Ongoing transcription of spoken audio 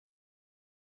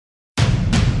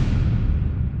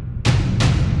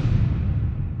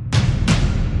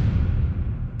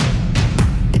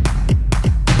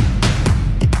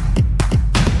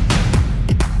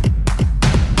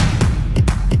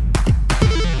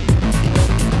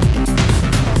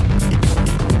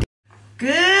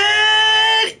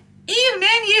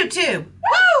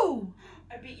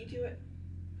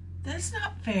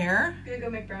fair. I'm gonna go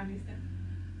make brownies now.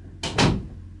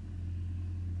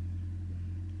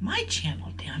 My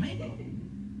channel, damn it.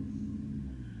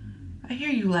 I hear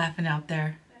you laughing out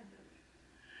there.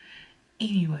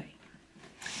 Anyway.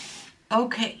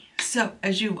 Okay, so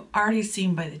as you've already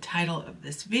seen by the title of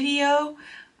this video,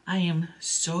 I am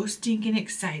so stinking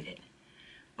excited.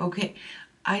 Okay,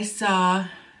 I saw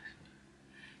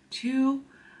 2-3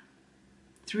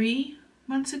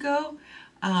 months ago,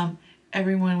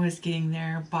 everyone was getting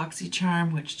their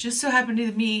BoxyCharm, which just so happened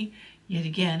to me, yet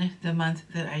again, the month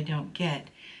that I don't get.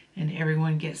 And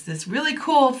everyone gets this really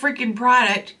cool freaking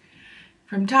product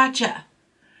from Tatcha.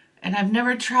 And I've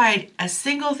never tried a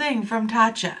single thing from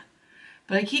Tatcha.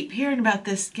 But I keep hearing about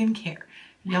this skincare.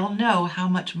 Y'all know how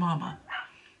much Mama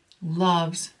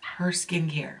loves her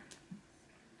skincare.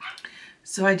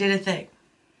 So I did a thing.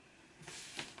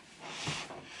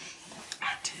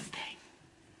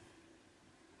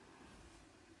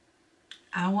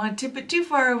 I don't want to tip it too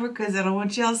far over because I don't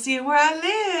want y'all seeing where I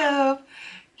live.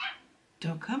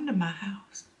 Don't come to my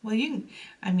house. Well, you can,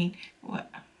 I mean,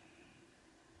 what?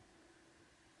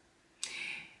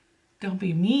 Don't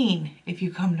be mean if you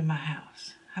come to my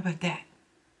house. How about that?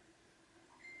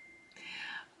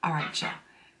 All right, y'all.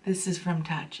 This is from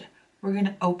Tatcha. We're going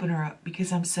to open her up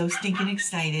because I'm so stinking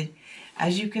excited.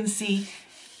 As you can see,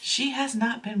 she has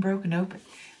not been broken open.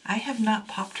 I have not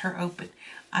popped her open.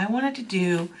 I wanted to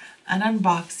do an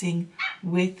unboxing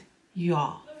with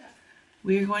y'all.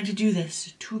 We are going to do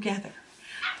this together.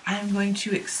 I am going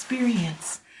to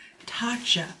experience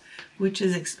Tatcha, which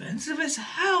is expensive as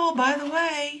hell, by the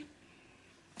way.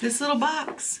 This little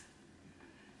box.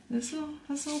 This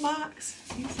little box.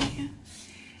 You see it?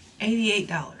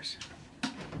 $88.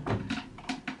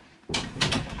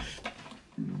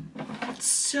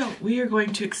 So we are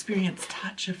going to experience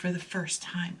Tatcha for the first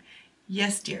time.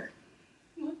 Yes, dear.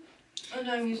 What? Oh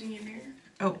no, I'm using your mirror.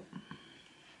 Oh.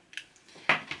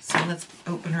 So let's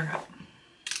open her up.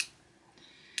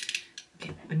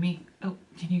 Okay, let me, oh,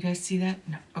 can you guys see that?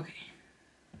 No, okay.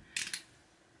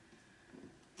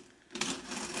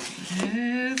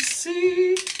 Let's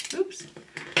see. Oops.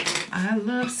 I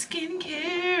love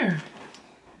skincare.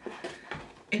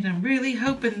 And I'm really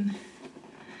hoping.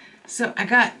 So I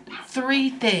got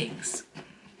 3 things.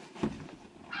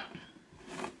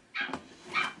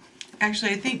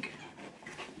 Actually, I think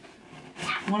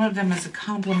one of them is a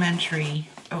complimentary.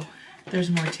 Oh, there's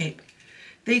more tape.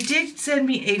 They did send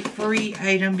me a free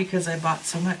item because I bought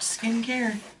so much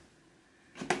skincare.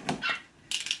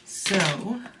 So,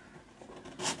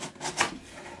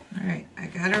 all right, I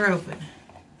got her open.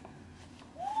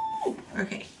 Woo!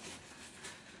 Okay.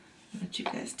 Let you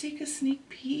guys take a sneak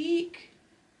peek.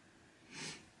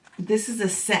 This is a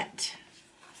set.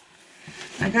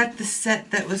 I got the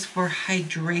set that was for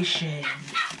hydration.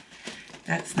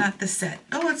 That's not the set.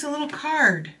 Oh, it's a little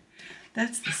card.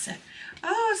 That's the set.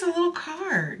 Oh, it's a little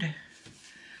card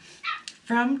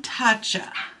from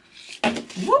Tatcha.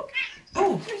 Whoop!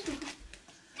 Oh,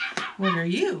 what are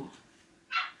you?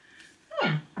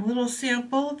 Oh, a little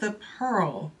sample, the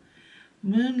Pearl,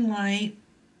 Moonlight,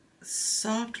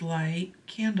 Soft Light,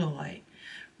 Candlelight.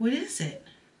 What is it?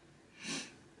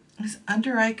 It's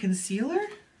under eye concealer?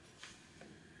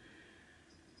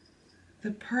 The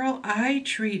Pearl Eye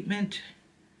Treatment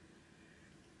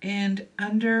and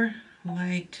Under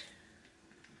Light.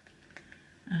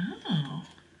 Oh.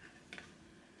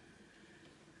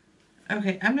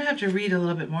 Okay, I'm going to have to read a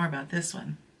little bit more about this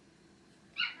one.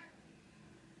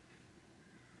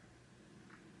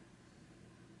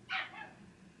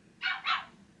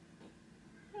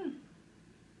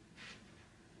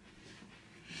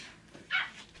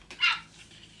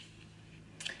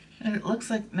 And it looks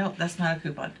like, nope, that's not a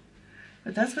coupon.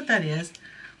 But that's what that is.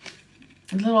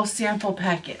 Little sample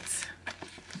packets.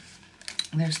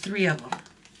 And there's 3 of them.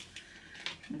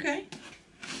 Okay.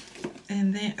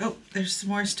 And then, oh, there's some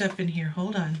more stuff in here.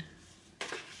 Hold on.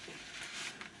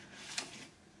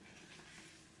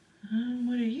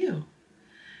 What are you?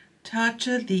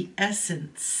 Tatcha the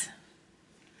Essence.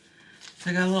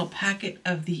 So I got a little packet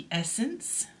of the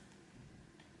Essence.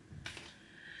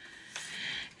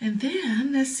 And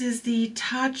then this is the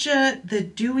Tatcha the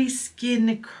Dewy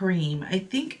Skin Cream. I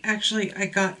think actually I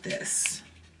got this.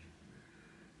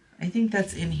 I think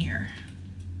that's in here.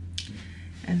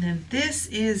 And then this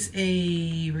is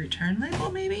a return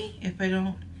label maybe? If I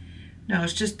don't, no,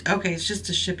 it's just, okay, it's just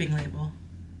a shipping label.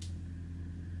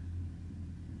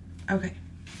 Okay.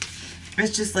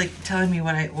 It's just like telling me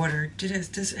what I ordered. Does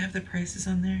it have the prices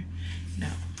on there? No,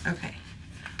 okay.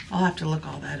 I'll have to look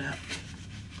all that up.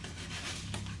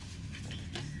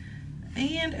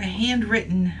 And a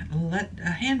handwritten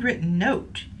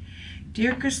note.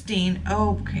 Dear Christine,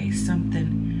 okay,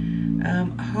 something.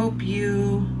 Hope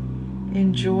you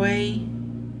enjoy,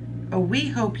 we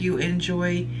hope you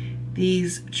enjoy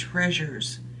these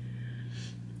treasures.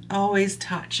 Always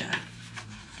Tatcha.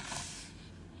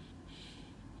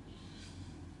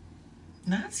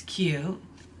 That's cute.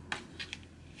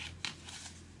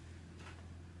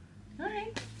 All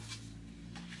right.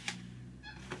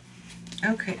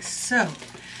 Okay, so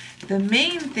the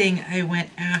main thing I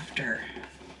went after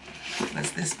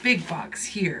was this big box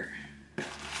here.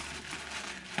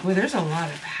 Well, there's a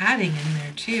lot of padding in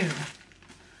there too.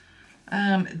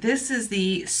 This is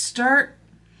the starter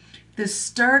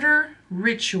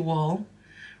ritual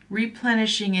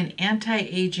replenishing and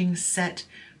anti-aging set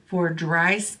for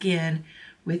dry skin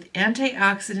with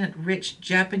antioxidant rich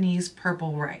Japanese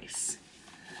purple rice.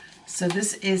 So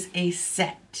this is a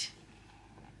set.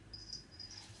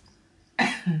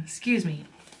 Excuse me.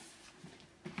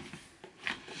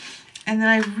 And then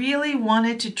I really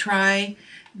wanted to try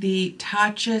the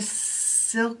Tatcha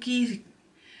Silky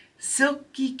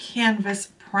Canvas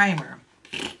Primer.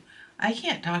 I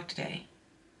can't talk today.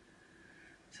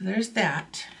 So there's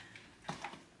that.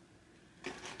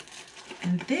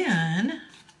 And then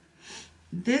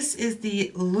this is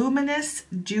the Luminous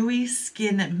Dewy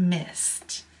Skin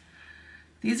Mist.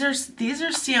 These are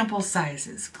sample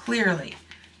sizes, clearly.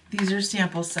 These are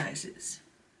sample sizes.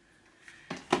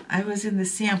 I was in the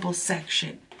sample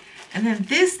section. And then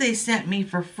this they sent me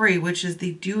for free, which is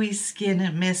the Dewy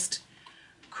Skin Mist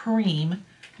Cream,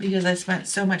 because I spent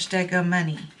so much daggum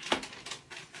money.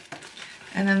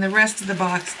 And then the rest of the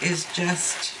box is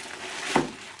just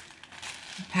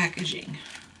packaging.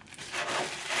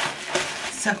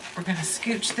 So we're going to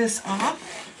scooch this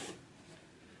off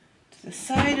to the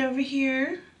side over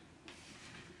here.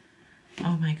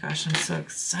 Oh my gosh, I'm so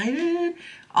excited.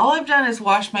 All I've done is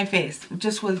wash my face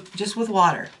just with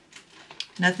water.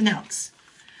 Nothing else.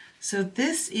 So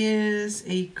this is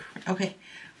okay,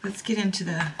 let's get into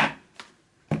the,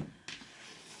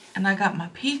 and I got my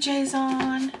PJs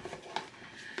on.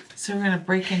 So we're going to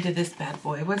break into this bad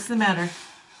boy. What's the matter?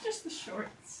 Just the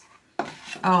shorts.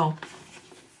 Oh.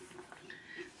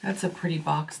 That's a pretty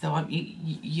box though.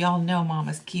 Y'all know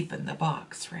Mama's keeping the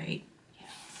box, right?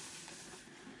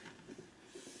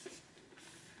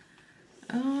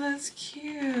 Oh, that's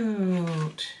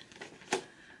cute.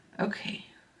 Okay.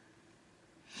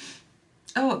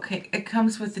 Oh, okay. It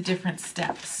comes with the different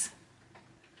steps.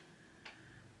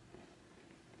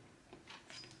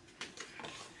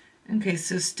 Okay,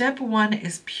 so step 1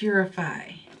 is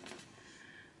purify.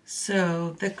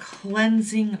 So the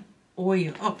cleansing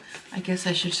oil. Oh, I guess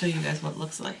I should show you guys what it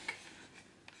looks like.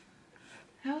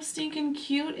 How stinking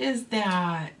cute is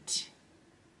that?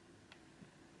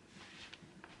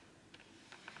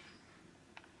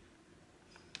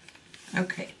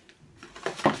 Okay.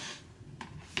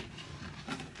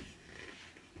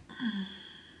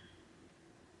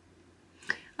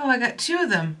 Oh, I got 2 of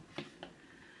them.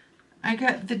 I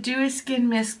got the Dewy Skin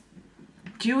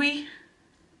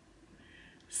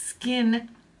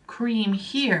Cream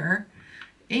here,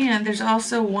 and there's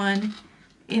also one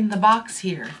in the box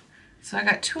here. So I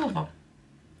got 2 of them.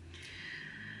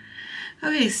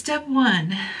 Okay, step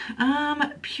 1.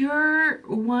 Pure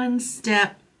 1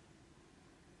 step.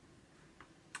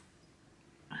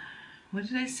 What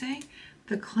did I say?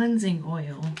 The cleansing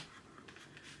oil.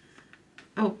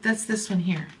 Oh, that's this one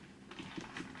here.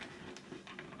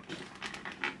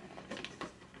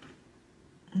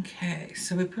 Okay,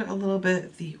 so we put a little bit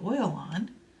of the oil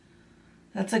on.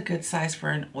 That's a good size for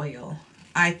an oil,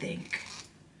 I think.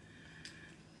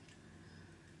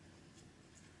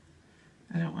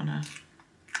 I don't want to...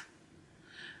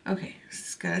 Okay,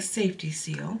 it's got a safety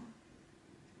seal.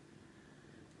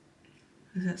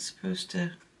 Is that supposed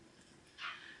to...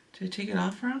 Did I take it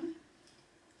off wrong?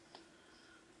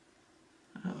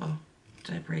 Uh-oh,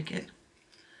 did I break it?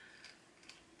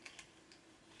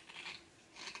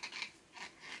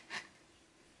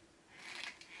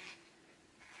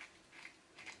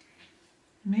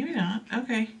 Maybe not.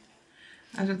 Okay.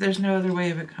 There's no other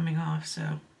way of it coming off,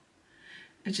 so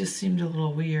it just seemed a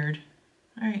little weird.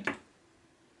 All right.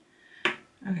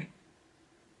 Okay.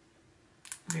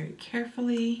 Very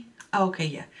carefully. Oh, okay,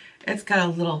 yeah. It's got a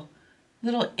little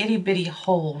itty bitty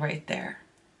hole right there.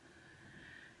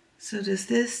 So does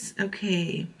this,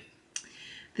 okay.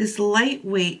 This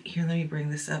lightweight, here, let me bring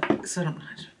this up so I don't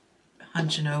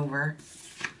hunching over.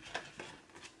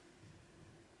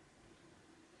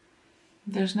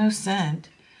 There's no scent.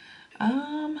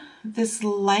 This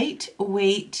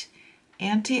lightweight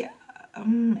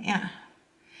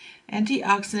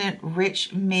antioxidant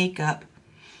rich makeup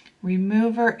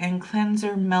Remover and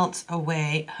cleanser melts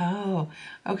away. Oh,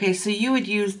 okay, so you would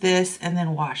use this and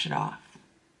then wash it off.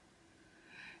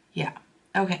 Yeah,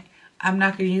 okay. I'm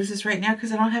not going to use this right now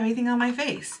because I don't have anything on my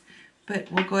face.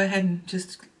 But we'll go ahead and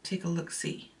just take a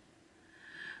look-see.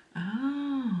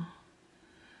 Oh,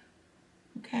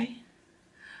 okay.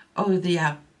 Oh,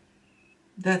 yeah.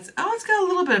 It's got a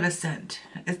little bit of a scent.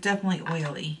 It's definitely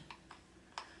oily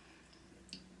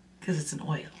because it's an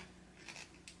oil.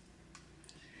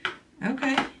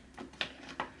 Okay.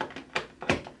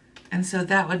 And so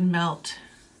that would melt.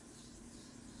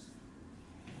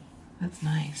 That's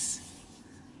nice.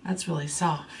 That's really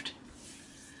soft.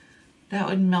 That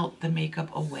would melt the makeup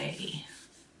away.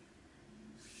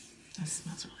 That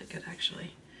smells really good,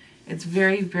 actually. It's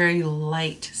very, very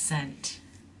light scent.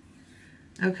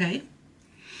 Okay.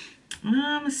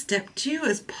 Step 2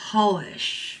 is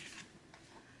polish.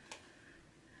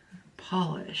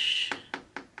 Polish.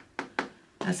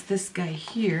 That's this guy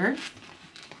here.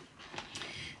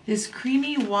 This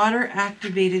creamy water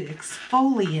activated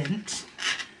exfoliant.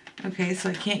 Okay, so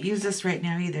I can't use this right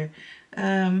now either.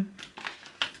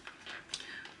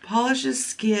 Polishes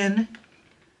skin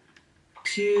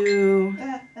to...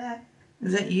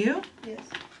 Is that you? Yes.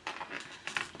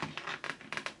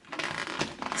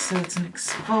 So it's an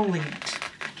exfoliant.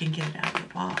 I can get it out of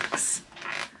the box.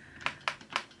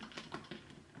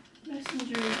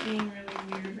 Messenger is being really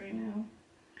weird right now.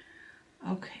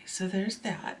 Okay, so there's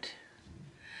that.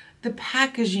 The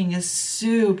packaging is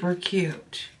super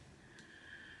cute.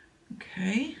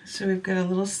 Okay, so we've got a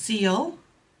little seal.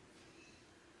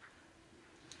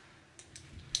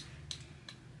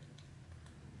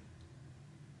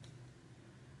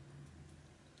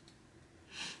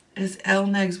 As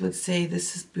Elnegs would say,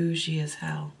 this is bougie as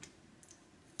hell.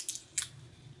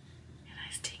 And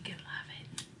I stinking love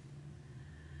it.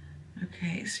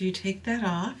 Okay, so you take that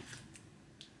off.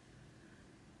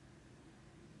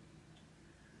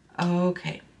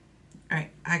 Okay. All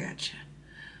right, I gotcha.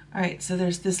 All right, so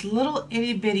there's this little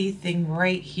itty bitty thing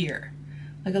right here,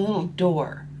 like a little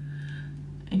door.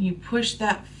 And you push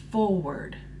that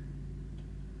forward.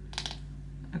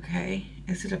 Okay,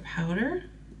 is it a powder?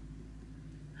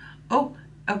 Oh,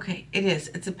 okay, it is.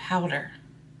 It's a powder.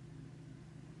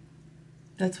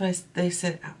 That's why they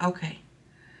said, okay.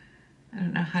 I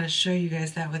don't know how to show you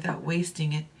guys that without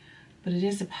wasting it, but it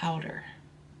is a powder.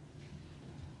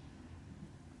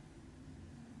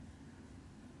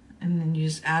 And then you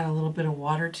just add a little bit of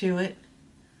water to it.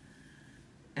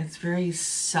 It's very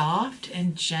soft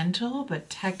and gentle, but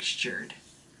textured.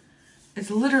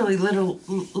 It's literally little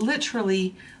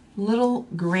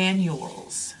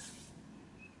granules.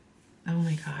 Oh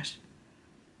my gosh,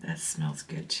 that smells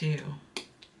good too.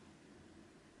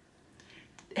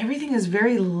 Everything is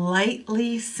very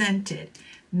lightly scented.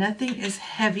 Nothing is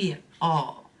heavy at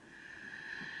all.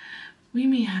 We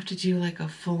may have to do like a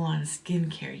full-on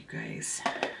skincare, you guys,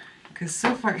 because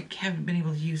so far I haven't been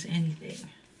able to use anything.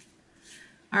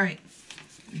 All right,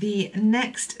 the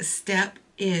next step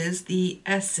is the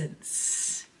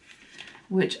essence,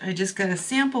 which I just got a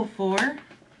sample for.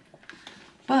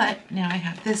 But now I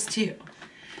have this too.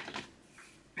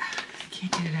 I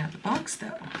can't get it out of the box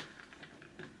though.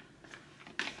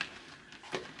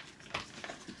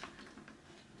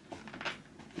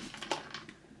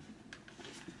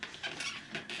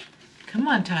 Come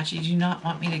on, Tatcha, do you not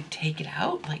want me to take it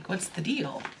out? Like, what's the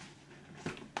deal?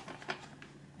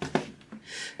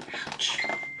 Ouch.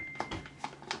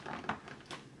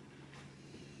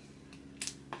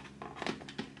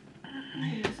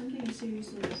 Something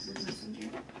seriously with this messenger.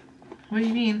 What do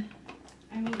you mean?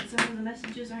 I mean, some of the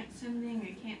messages aren't sending.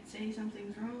 I can't say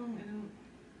something's wrong. I don't...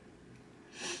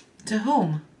 To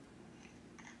whom?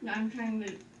 I'm trying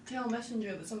to tell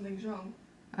Messenger that something's wrong,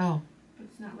 Oh, but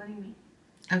it's not letting me.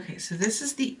 okay, so this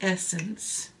is the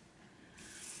essence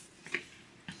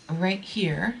right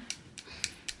here.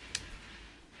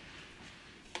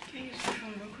 Can you use my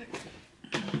phone real quick?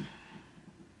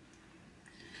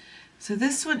 So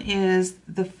this one is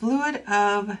the fluid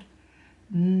of,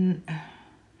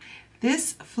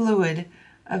 this fluid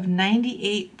of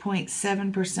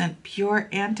 98.7% pure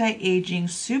anti-aging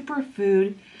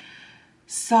superfood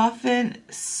softens,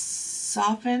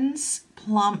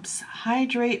 plumps,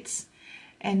 hydrates,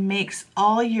 and makes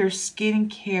all your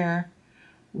skincare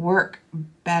work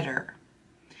better.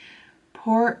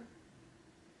 Pour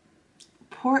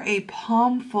a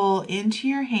palmful into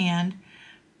your hand,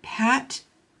 pat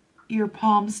your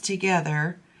palms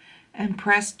together, and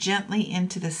press gently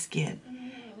into the skin.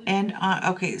 And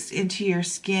into your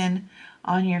skin,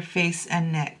 on your face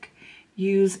and neck.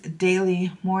 Use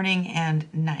daily, morning and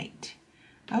night.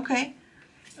 Okay.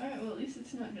 Alright, well at least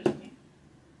it's not just me.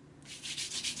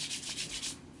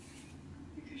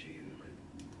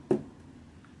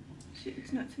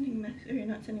 it's not sending or you're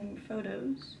not sending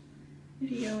photos.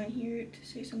 If you go in here to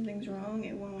say something's wrong,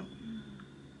 it won't.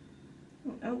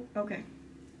 Oh, okay.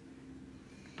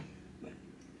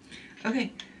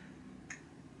 Okay.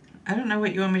 I don't know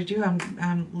what you want me to do.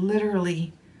 I'm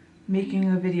literally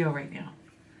making a video right now.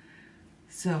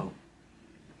 So,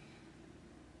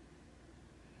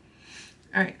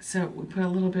 all right, so we put a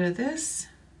little bit of this.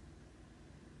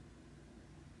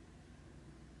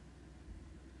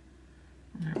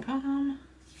 On our palm.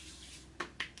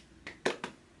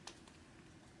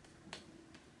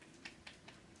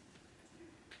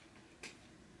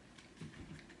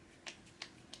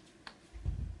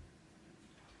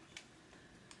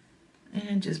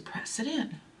 And just press it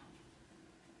in.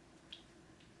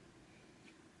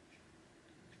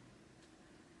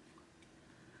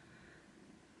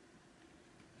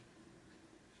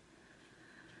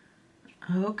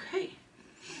 Okay.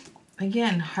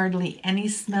 Again, hardly any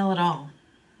smell at all.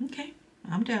 Okay,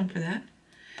 I'm down for that.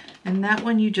 And that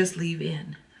one you just leave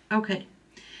in. Okay.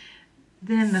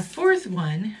 Then the fourth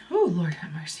one, oh Lord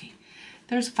have mercy.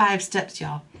 There's 5 steps,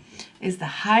 y'all. Is the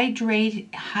hydrate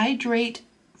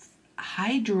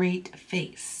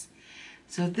face.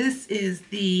 So this is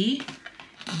the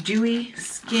Dewy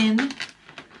Skin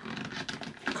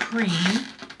Cream,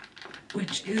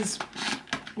 which is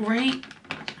right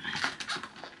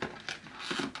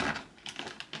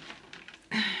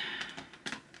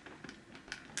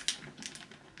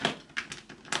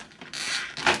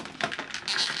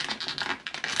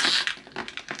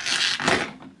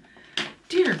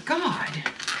dear God.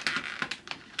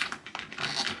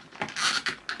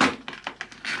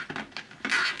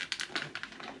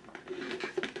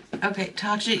 Okay,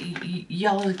 Tatcha,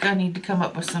 y'all are gonna need to come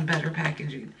up with some better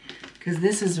packaging because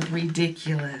this is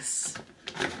ridiculous.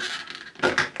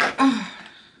 Oh.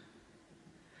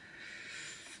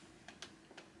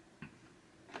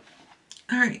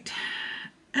 All right,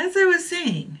 as I was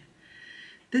saying,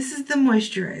 this is the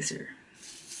moisturizer.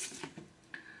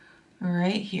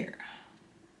 Right here.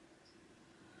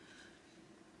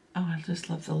 Oh, I just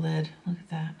love the lid. Look at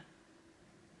that.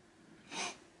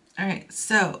 All right,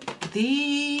 so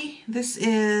this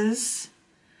is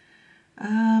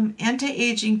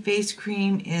anti-aging face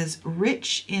cream is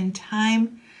rich in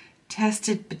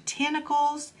time-tested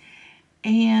botanicals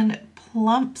and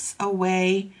plumps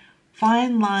away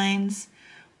fine lines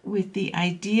with the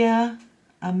ideal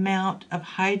amount of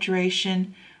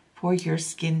hydration for your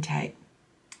skin type.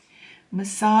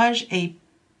 Massage a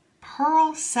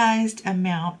pearl-sized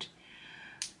amount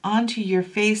onto your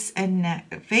face,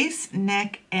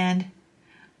 neck, and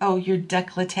your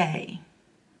décolleté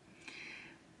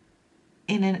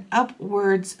in an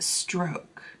upwards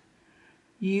stroke.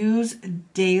 Use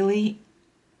daily,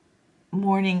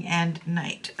 morning and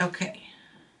night. Okay.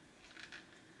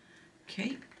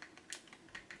 Okay.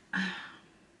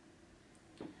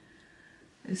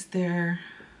 Is there...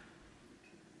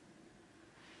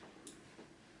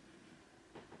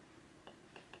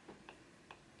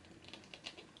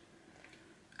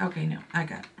 Okay, no, I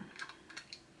got it.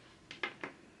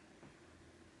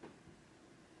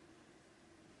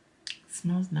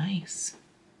 Smells nice.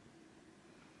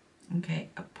 Okay,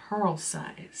 a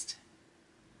pearl-sized.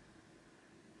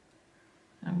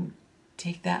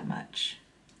 Take that much.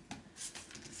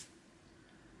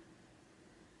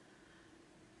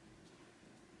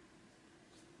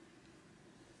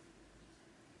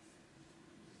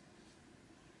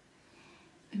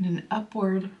 In an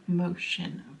upward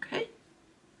motion, okay?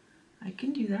 I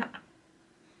can do that.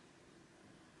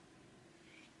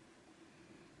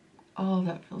 Oh,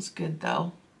 that feels good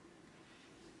though.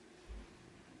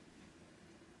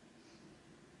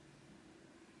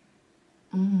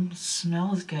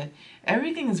 Smells good.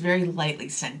 Everything is very lightly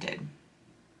scented.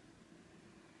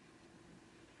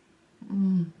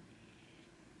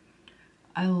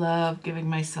 I love giving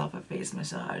myself a face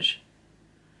massage.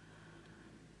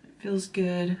 It feels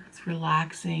good. It's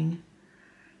relaxing.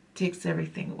 Takes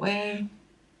everything away.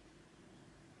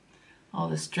 All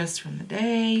the stress from the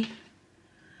day.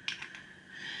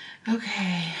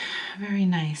 Okay, very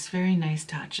nice,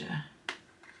 Tatcha.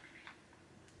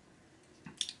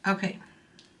 Okay,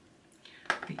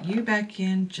 put you back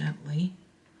in gently.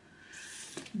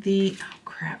 Oh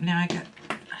crap, now I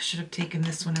should have taken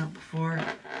this one out before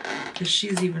because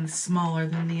she's even smaller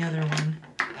than the other one.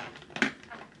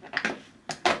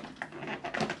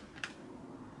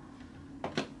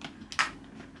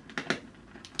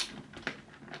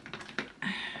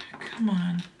 Come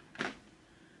on.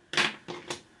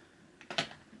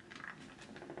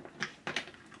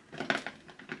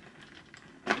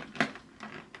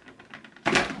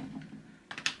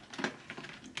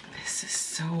 This is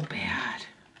so bad.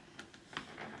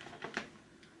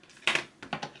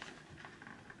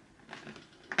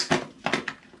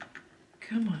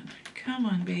 Come on. Come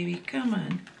on, baby. Come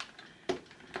on.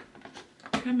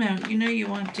 Come out. You know you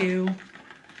want to.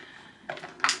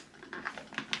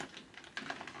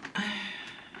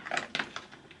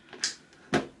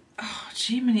 Oh,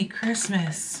 Jiminy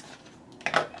Christmas.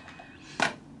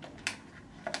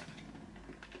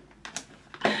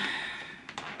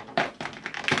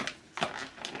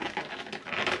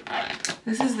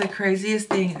 This is the craziest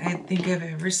thing I think I've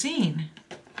ever seen.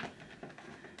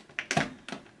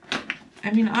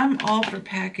 I mean, I'm all for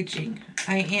packaging.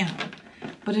 I am.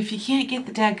 But if you can't get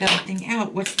the daggone thing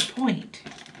out, what's the point?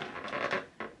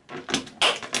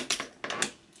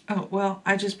 Oh, well,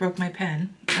 I just broke my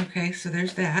pen. Okay, so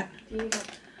there's that. There you go.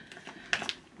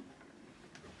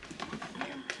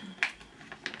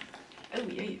 Oh,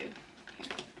 yeah, you do.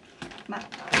 Come on.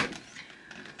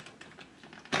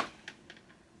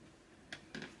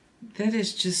 That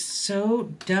is just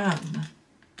so dumb.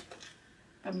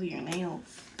 Probably your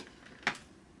nails.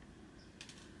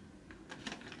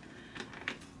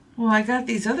 Well, I got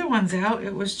these other ones out.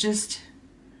 It was just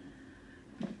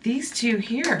these two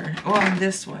here. Oh, and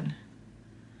this one.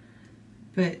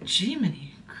 But,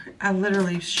 Jiminy, I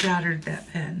literally shattered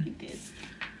that pen. You did.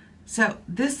 So,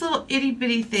 this little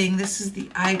itty-bitty thing, this is the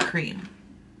eye cream.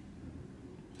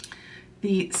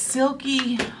 The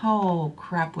silky, oh,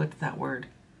 crap, what's that word?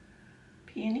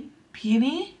 Peony?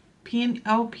 Peony? Peony,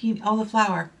 oh, peony, oh, the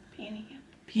flower. Peony, yeah.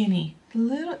 Peony. The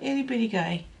little itty-bitty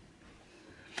guy.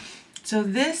 So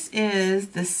this is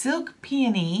the Silk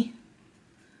Peony.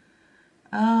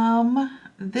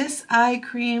 This eye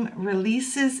cream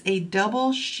releases a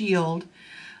double shield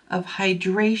of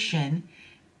hydration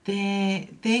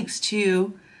thanks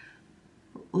to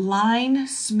line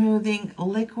smoothing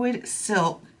liquid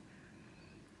silk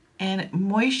and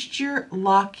moisture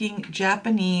locking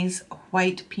Japanese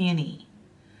white peony.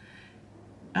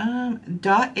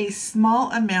 Dot a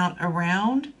small amount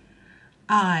around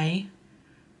eye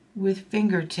with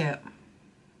fingertip.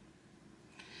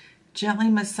 Gently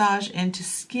massage into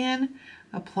skin.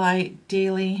 Apply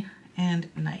daily and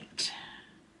night.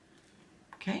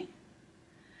 Okay?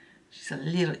 She's a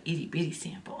little itty bitty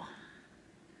sample.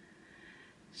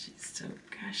 She's so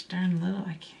gosh darn little.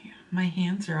 I can't. My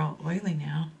hands are all oily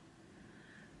now.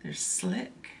 They're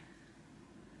slick.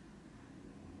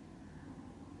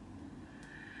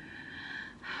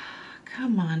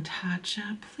 Come on,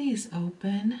 Tatcha. Please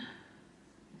open.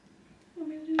 What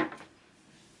am I gonna do?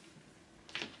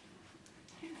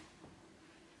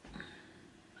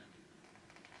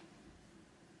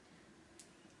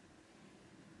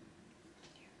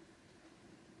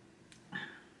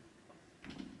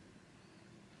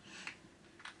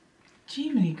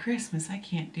 Jiminy Christmas, I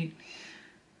can't do.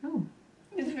 Oh.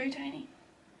 It's very tiny.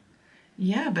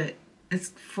 Yeah, but it's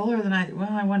fuller than I.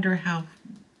 Well, I wonder how.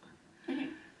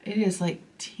 It is like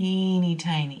teeny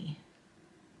tiny.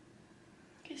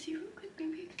 Can I see real quick?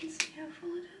 Maybe I can see how full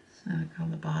it is. Look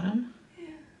on the bottom. Yeah.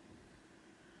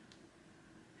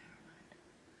 Never mind.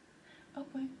 Oh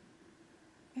wait.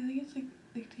 I think it's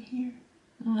like to here.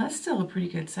 Well, that's still a pretty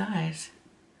good size.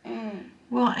 Mm.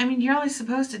 Well, I mean, you're only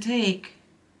supposed to take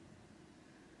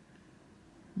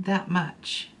that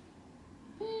much.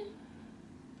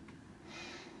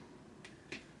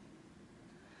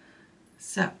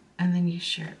 So, and then you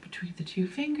share it between the two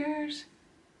fingers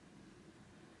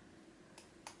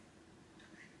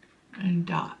and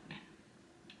dot.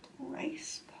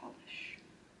 Rice polish.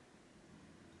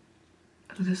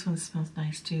 Oh, this one smells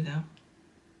nice too, though.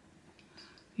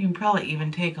 You can probably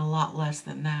even take a lot less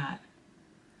than that.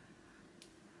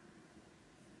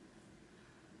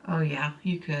 Oh yeah,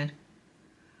 you could.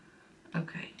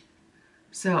 Okay.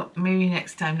 So maybe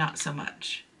next time not so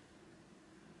much.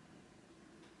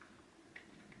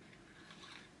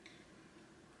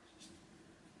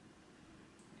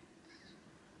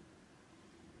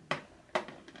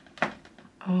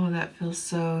 Oh, that feels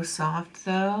so soft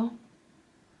though.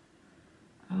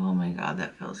 Oh my God,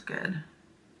 that feels good.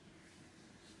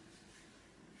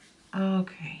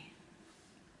 Okay.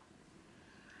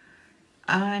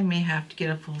 I may have to get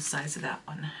a full size of that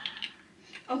one.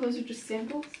 Oh, those are just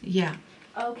samples? Yeah.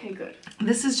 Okay, good.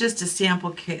 This is just a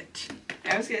sample kit.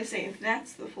 I was gonna say if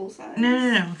that's the full size.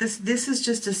 No. This is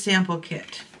just a sample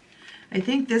kit. I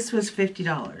think this was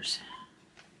 $50.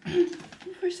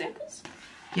 For samples?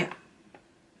 Yeah.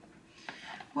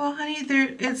 Well, honey,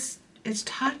 it's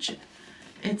Tatcha.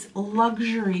 It's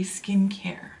luxury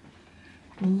skincare.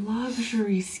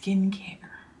 Luxury skincare.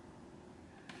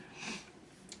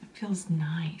 It feels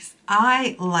nice.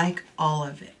 I like all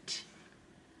of it.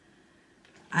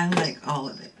 I like all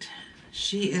of it.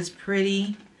 She is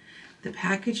pretty. The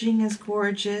packaging is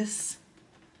gorgeous.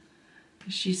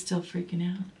 Is she still freaking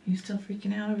out? You still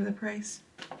freaking out over the price?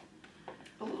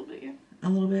 A little bit, yeah. A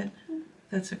little bit?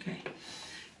 That's okay.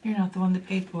 You're not the one that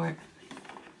paid for it.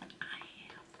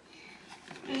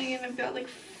 And again, I've got like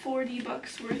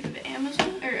 $40 worth of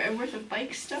Amazon, or worth of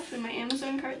bike stuff in my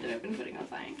Amazon cart that I've been putting off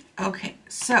buying. Okay,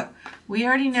 so we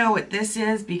already know what this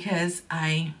is because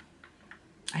I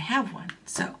have one.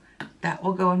 So that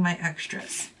will go in my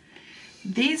extras.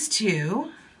 These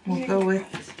two will go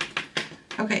with,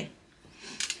 okay.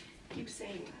 Keep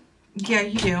saying that. Yeah,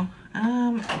 you do.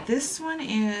 This one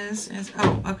is,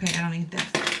 oh, okay, I don't need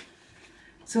that.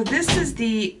 So this is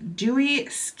the Dewy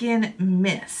Skin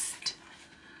Mist.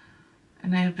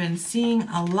 And I've been seeing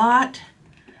a lot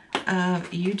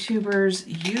of YouTubers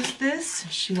use this.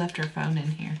 She left her phone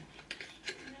in here.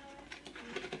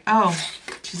 Oh,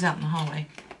 she's out in the hallway.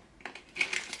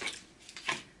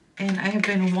 And I have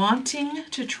been wanting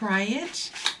to try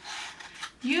it.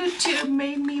 YouTube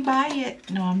made me buy it.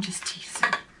 No, I'm just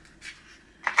teasing.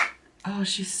 Oh,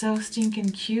 she's so stinking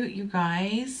cute, you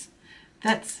guys.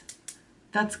 That's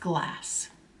glass.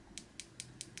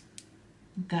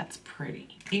 That's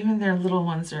pretty. Even their little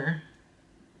ones are...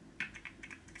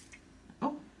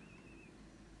 Oh.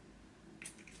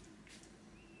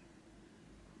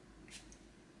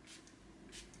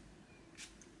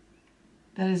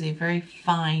 That is a very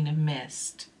fine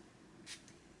mist.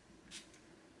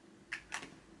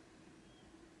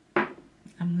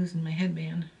 I'm losing my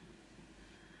headband.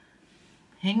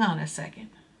 Hang on a second.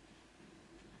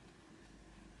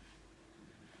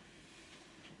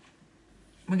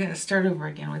 We gotta start over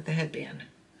again with the headband.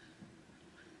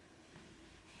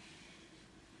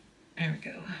 There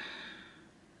we go.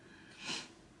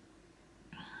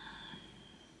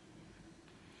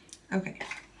 Okay.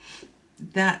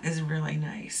 That is really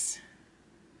nice.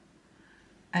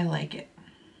 I like it.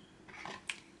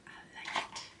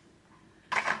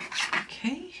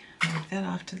 Okay, move that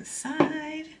off to the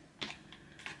side.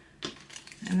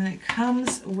 And then it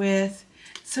comes with,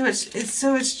 so it's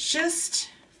just,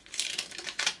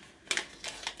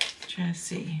 trying to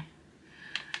see.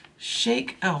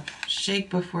 Shake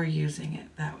before using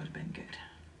it. That would have been good.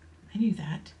 I knew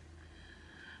that.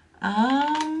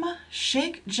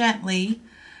 Shake gently.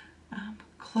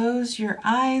 Close your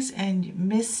eyes and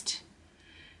mist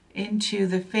into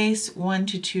the face 1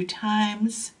 to 2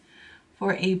 times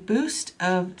for a boost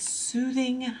of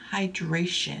soothing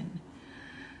hydration.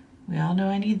 We all know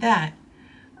I need that.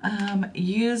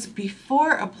 Use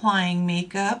before applying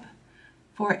makeup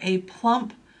for a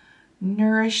plump,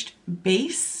 nourished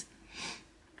base,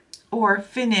 or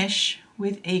finish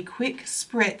with a quick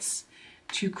spritz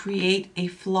to create a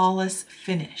flawless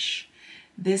finish.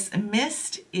 This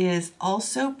mist is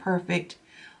also perfect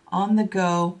on the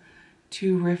go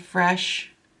to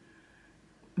refresh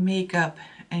makeup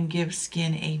and give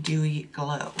skin a dewy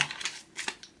glow.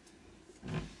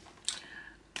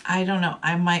 I don't know,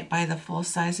 I might buy the full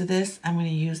size of this. I'm going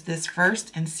to use this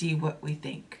first and see what we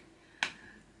think.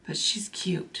 But she's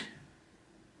cute.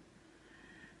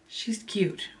 She's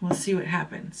cute. We'll see what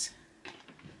happens.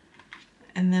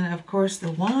 And then, of course,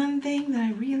 the one thing that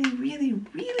I really, really,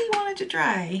 really wanted to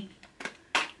try,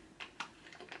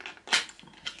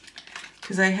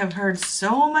 because I have heard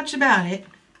so much about it.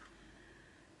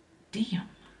 Damn,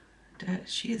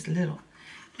 she is little.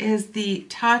 Is the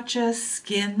Tatcha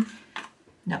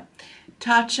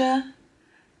Tatcha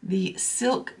the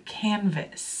Silk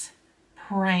Canvas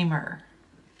Primer.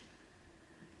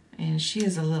 And she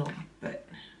is a little, but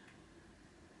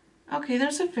okay,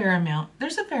 there's a fair amount.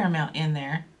 There's a fair amount in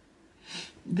there.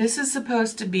 This is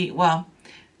supposed to be, well,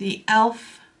 the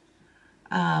e.l.f.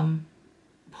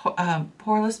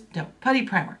 Putty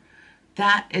Primer.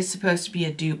 That is supposed to be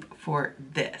a dupe for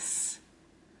this.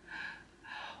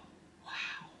 Oh,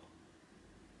 wow.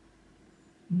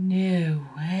 No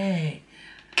way.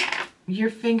 Your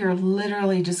finger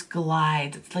literally just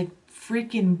glides. It's like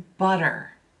freaking butter.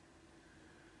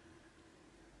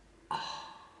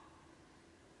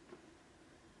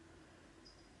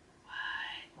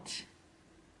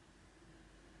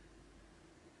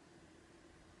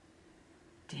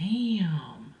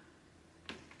 Damn.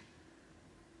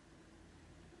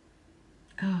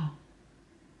 Oh,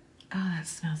 that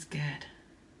smells good.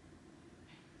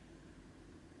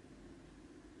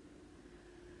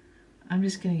 I'm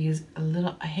just going to use a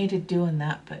little, I hated doing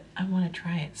that, but I want to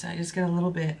try it, so I just got a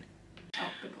little bit. Oh,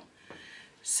 good one.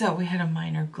 So we had a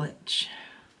minor glitch.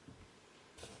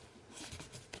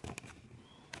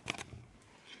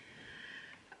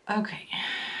 Okay.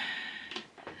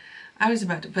 I was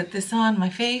about to put this on my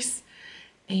face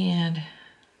and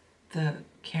the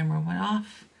camera went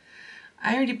off.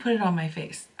 I already put it on my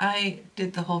face. I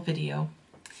did the whole video.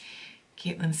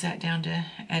 Caitlin sat down to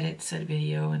edit said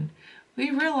video, and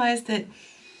we realized that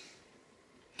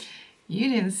you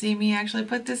didn't see me actually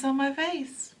put this on my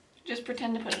face. Just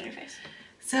pretend to put it on your face.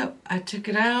 So I took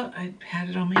it out, I had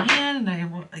it on my hand, and I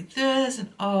went like this, and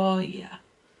oh yeah.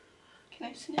 Can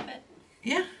I sniff it?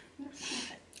 Yeah.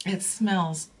 Sniff it. It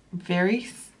smells very,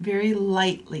 very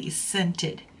lightly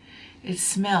scented. It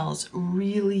smells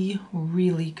really,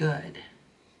 really good.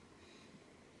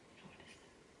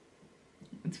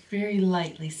 It's very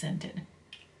lightly scented.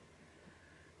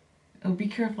 Oh, be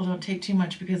careful, don't take too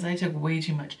much because I took way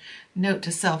too much. Note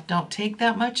to self, don't take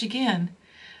that much again.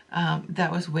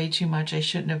 That was way too much. I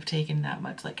shouldn't have taken that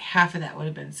much. Like half of that would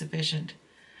have been sufficient.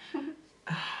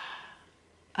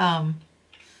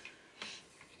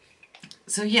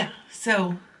 So yeah,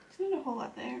 so. There's not a whole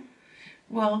lot there.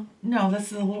 Well, no, that's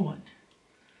the little one.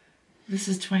 This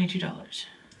is $22.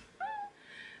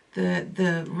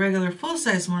 The regular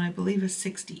full-size one, I believe, is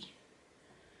 $60.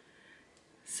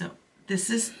 So this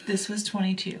was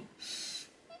 $22.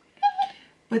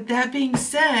 But that being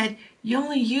said, you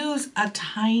only use a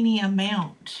tiny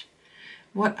amount.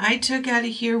 What I took out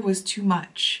of here was too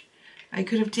much. I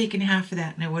could have taken half of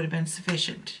that and it would have been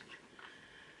sufficient.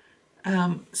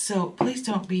 So please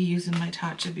don't be using my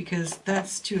Tatcha because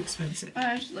that's too expensive.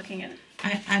 I was just looking at it.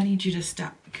 I need you to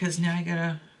stop because now I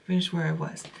gotta finish where I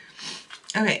was.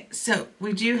 Okay, so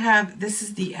we do have, this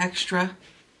is the extra.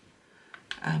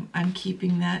 I'm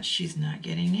keeping that, she's not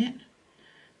getting it.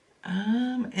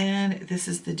 And this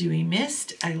is the Dewy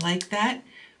Mist. I like that.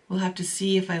 We'll have to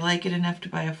see if I like it enough to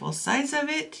buy a full size of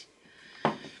it.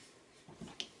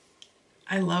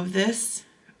 I love this,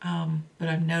 but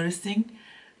I'm noticing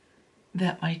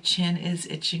that my chin is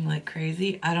itching like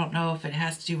crazy. I don't know if it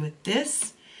has to do with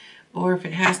this or if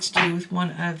it has to do with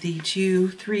one of the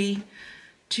two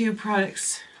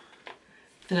products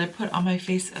that I put on my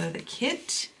face out of the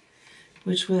kit,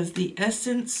 which was the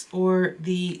Essence or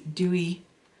the Dewy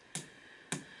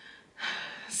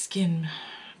Skin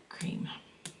Cream.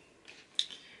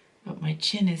 But my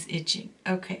chin is itching.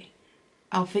 Okay,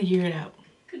 I'll figure it out.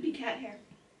 Could be cat hair.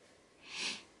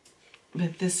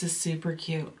 But this is super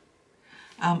cute.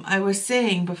 I was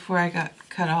saying before I got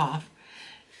cut off,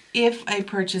 if I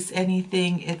purchase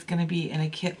anything, it's going to be in a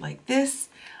kit like this.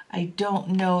 I don't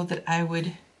know that I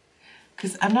would,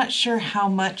 because I'm not sure how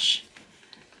much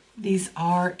these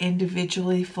are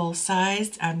individually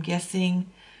full-sized. I'm guessing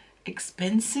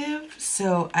expensive,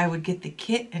 so I would get the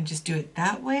kit and just do it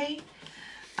that way.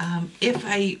 If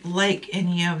I like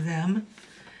any of them,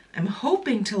 I'm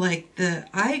hoping to like the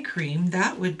eye cream.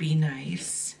 That would be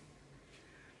nice.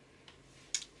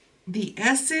 The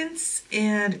essence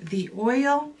and the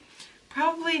oil,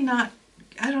 probably not.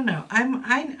 I don't know. I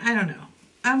don't know.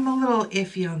 I'm a little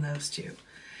iffy on those two.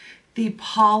 The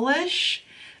polish,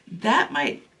 that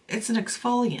might, it's an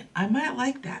exfoliant. I might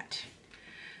like that.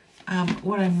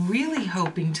 What I'm really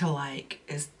hoping to like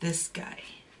is this guy.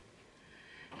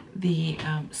 The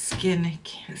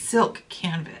Silk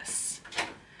Canvas.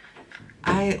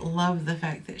 I love the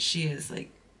fact that she is like,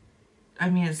 I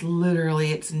mean, it's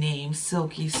literally its name,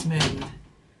 Silky Smooth.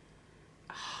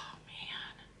 Oh,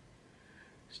 man.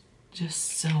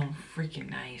 Just so freaking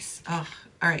nice. Oh,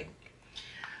 all right.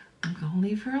 I'm going to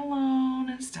leave her alone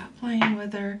and stop playing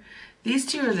with her. These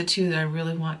two are the two that I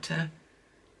really want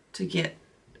to get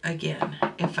again,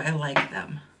 if I like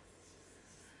them.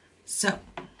 So,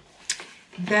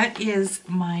 that is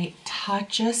my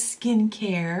Tatcha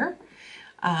skincare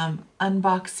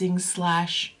unboxing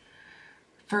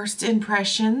 / first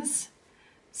impressions.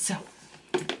 So,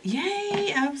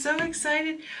 yay, I'm so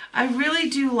excited. I really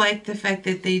do like the fact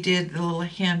that they did the little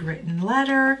handwritten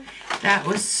letter. That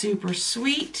was super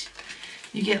sweet.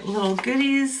 You get little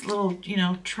goodies, little, you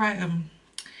know,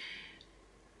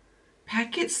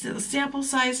 packets, little sample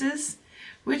sizes,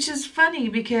 which is funny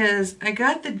because I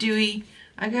got the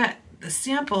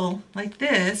sample like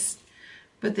this,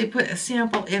 but they put a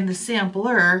sample in the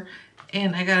sampler,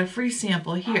 and I got a free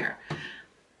sample here.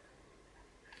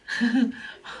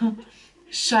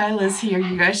 Shyla's here,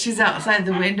 you guys. She's outside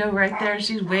the window right there.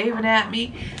 She's waving at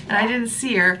me, and I didn't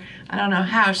see her. I don't know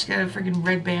how. She's got a freaking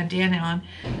red bandana on,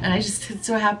 and I just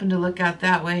so happened to look out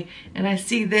that way, and I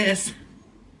see this.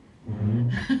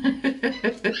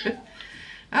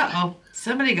 Uh-oh,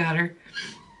 somebody got her.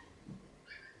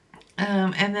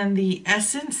 And then the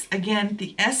essence, again,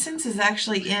 the essence is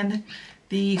actually in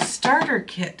the starter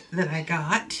kit that I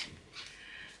got.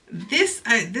 This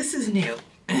is new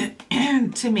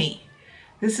to me.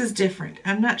 This is different.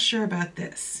 I'm not sure about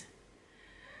this.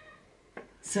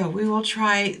 So we will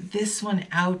try this one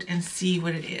out and see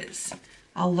what it is.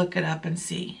 I'll look it up and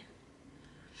see.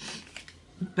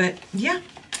 But yeah,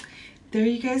 there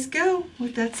you guys go.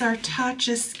 That's our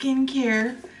Tatcha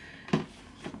skincare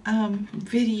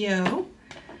video.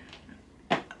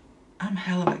 I'm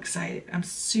hella excited. I'm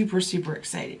super, super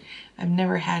excited. I've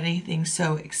never had anything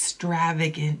so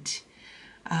extravagant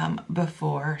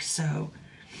before, so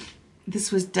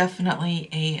this was definitely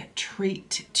a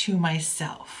treat to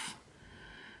myself.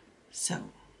 So,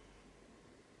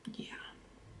 yeah.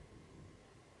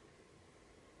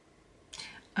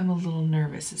 I'm a little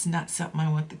nervous. It's not something I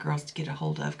want the girls to get a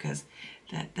hold of because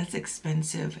that's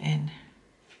expensive, and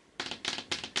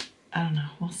I don't know.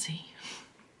 We'll see.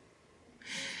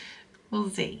 We'll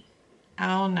see. I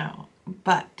don't know,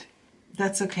 but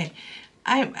that's okay.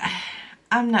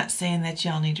 I'm not saying that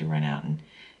y'all need to run out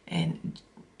and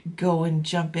go and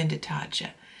jump into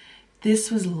Tatcha. This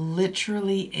was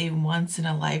literally a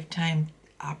once-in-a-lifetime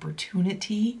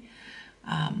opportunity.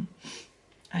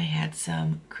 I had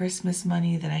some Christmas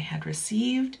money that I had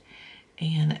received,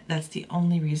 and that's the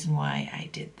only reason why I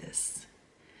did this.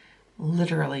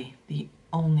 Literally the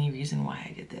only reason why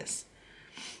I did this.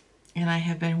 And I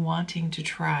have been wanting to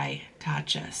try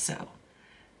Tatcha, so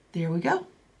there we go.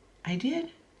 I did.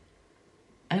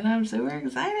 And I'm super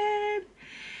excited.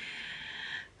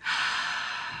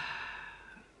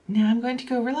 Now I'm going to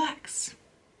go relax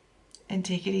and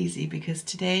take it easy because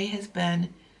today has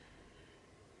been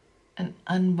an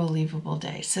unbelievable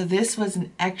day. So this was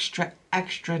an extra,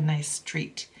 extra nice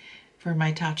treat for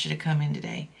my Tatcha to come in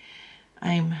today.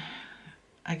 I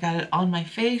got it on my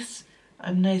face.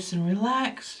 I'm nice and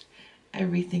relaxed.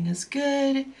 Everything is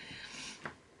good.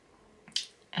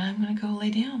 And I'm going to go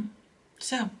lay down.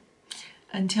 So,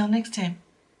 until next time,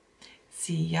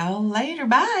 see y'all later.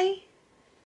 Bye.